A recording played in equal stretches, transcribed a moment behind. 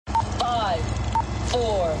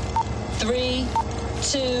4, 3,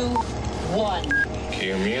 2, 1.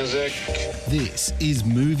 Cue music. This is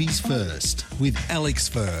Movies First with Alex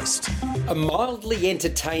First. A mildly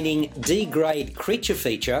entertaining D-grade creature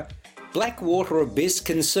feature, Blackwater Abyss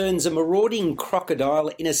concerns a marauding crocodile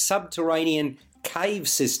in a subterranean cave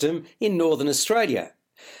system in northern Australia.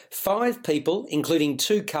 5 people, including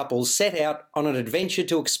 2 couples, set out on an adventure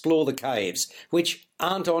to explore the caves, which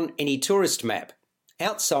aren't on any tourist map.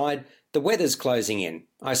 Outside, the weather's closing in.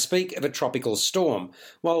 I speak of a tropical storm,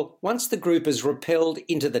 while once the group is repelled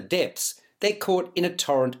into the depths, they're caught in a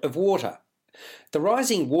torrent of water. The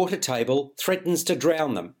rising water table threatens to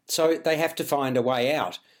drown them, so they have to find a way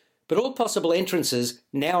out. But all possible entrances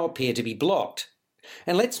now appear to be blocked.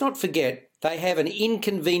 And let's not forget, they have an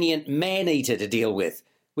inconvenient man-eater to deal with,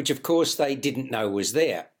 which of course they didn't know was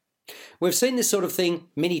there. We've seen this sort of thing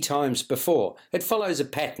many times before. It follows a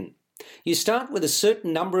pattern. You start with a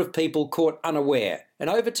certain number of people caught unaware, and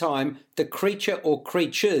over time, the creature or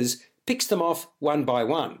creatures picks them off one by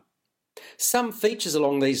one. Some features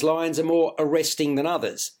along these lines are more arresting than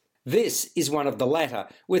others. This is one of the latter,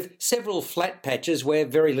 with several flat patches where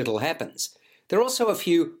very little happens. There are also a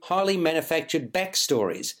few highly manufactured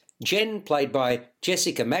backstories. Jen, played by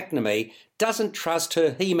Jessica McNamee, doesn't trust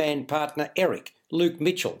her He-Man partner Eric, Luke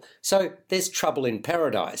Mitchell, so there's trouble in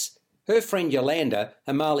paradise. Her friend Yolanda,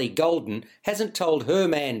 Amali Golden, hasn't told her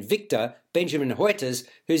man Victor, Benjamin Huertas,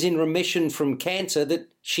 who's in remission from cancer, that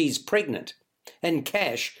she's pregnant. And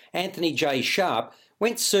Cash, Anthony J. Sharp,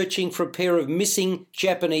 went searching for a pair of missing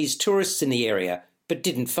Japanese tourists in the area, but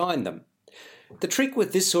didn't find them. The trick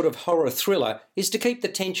with this sort of horror thriller is to keep the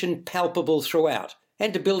tension palpable throughout,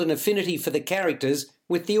 and to build an affinity for the characters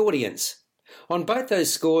with the audience. On both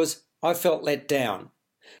those scores, I felt let down.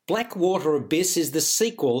 Blackwater Abyss is the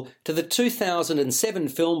sequel to the 2007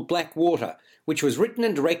 film Blackwater, which was written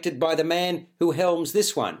and directed by the man who helms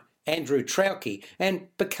this one, Andrew Traucki, and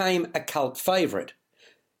became a cult favourite.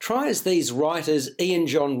 Try as these writers Ian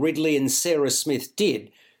John Ridley and Sarah Smith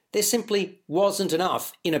did, there simply wasn't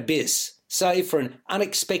enough in Abyss, save for an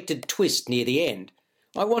unexpected twist near the end.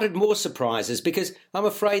 I wanted more surprises because I'm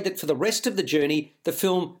afraid that for the rest of the journey, the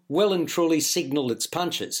film well and truly signalled its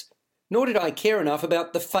punches. Nor did I care enough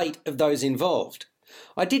about the fate of those involved.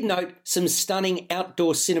 I did note some stunning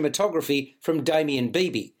outdoor cinematography from Damien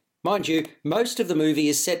Beebe. Mind you, most of the movie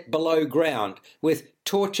is set below ground, with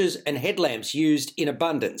torches and headlamps used in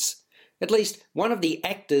abundance. At least one of the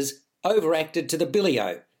actors overacted to the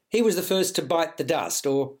billio. He was the first to bite the dust,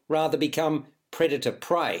 or rather become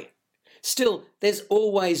predator-prey. Still, there's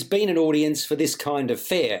always been an audience for this kind of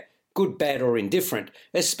fare, good, bad or indifferent,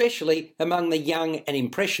 especially among the young and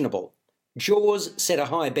impressionable. Jaws set a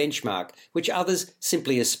high benchmark, which others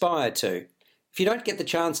simply aspire to. If you don't get the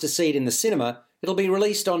chance to see it in the cinema, it'll be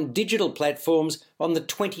released on digital platforms on the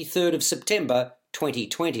 23rd of September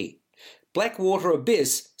 2020. Blackwater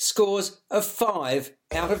Abyss scores a 5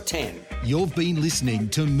 out of 10. You've been listening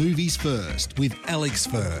to Movies First with Alex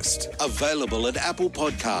First. Available at Apple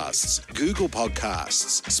Podcasts, Google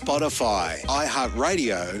Podcasts, Spotify,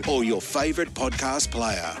 iHeartRadio, or your favourite podcast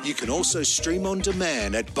player. You can also stream on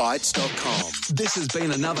demand at Bytes.com. This has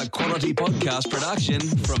been another quality podcast production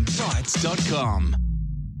from Bytes.com.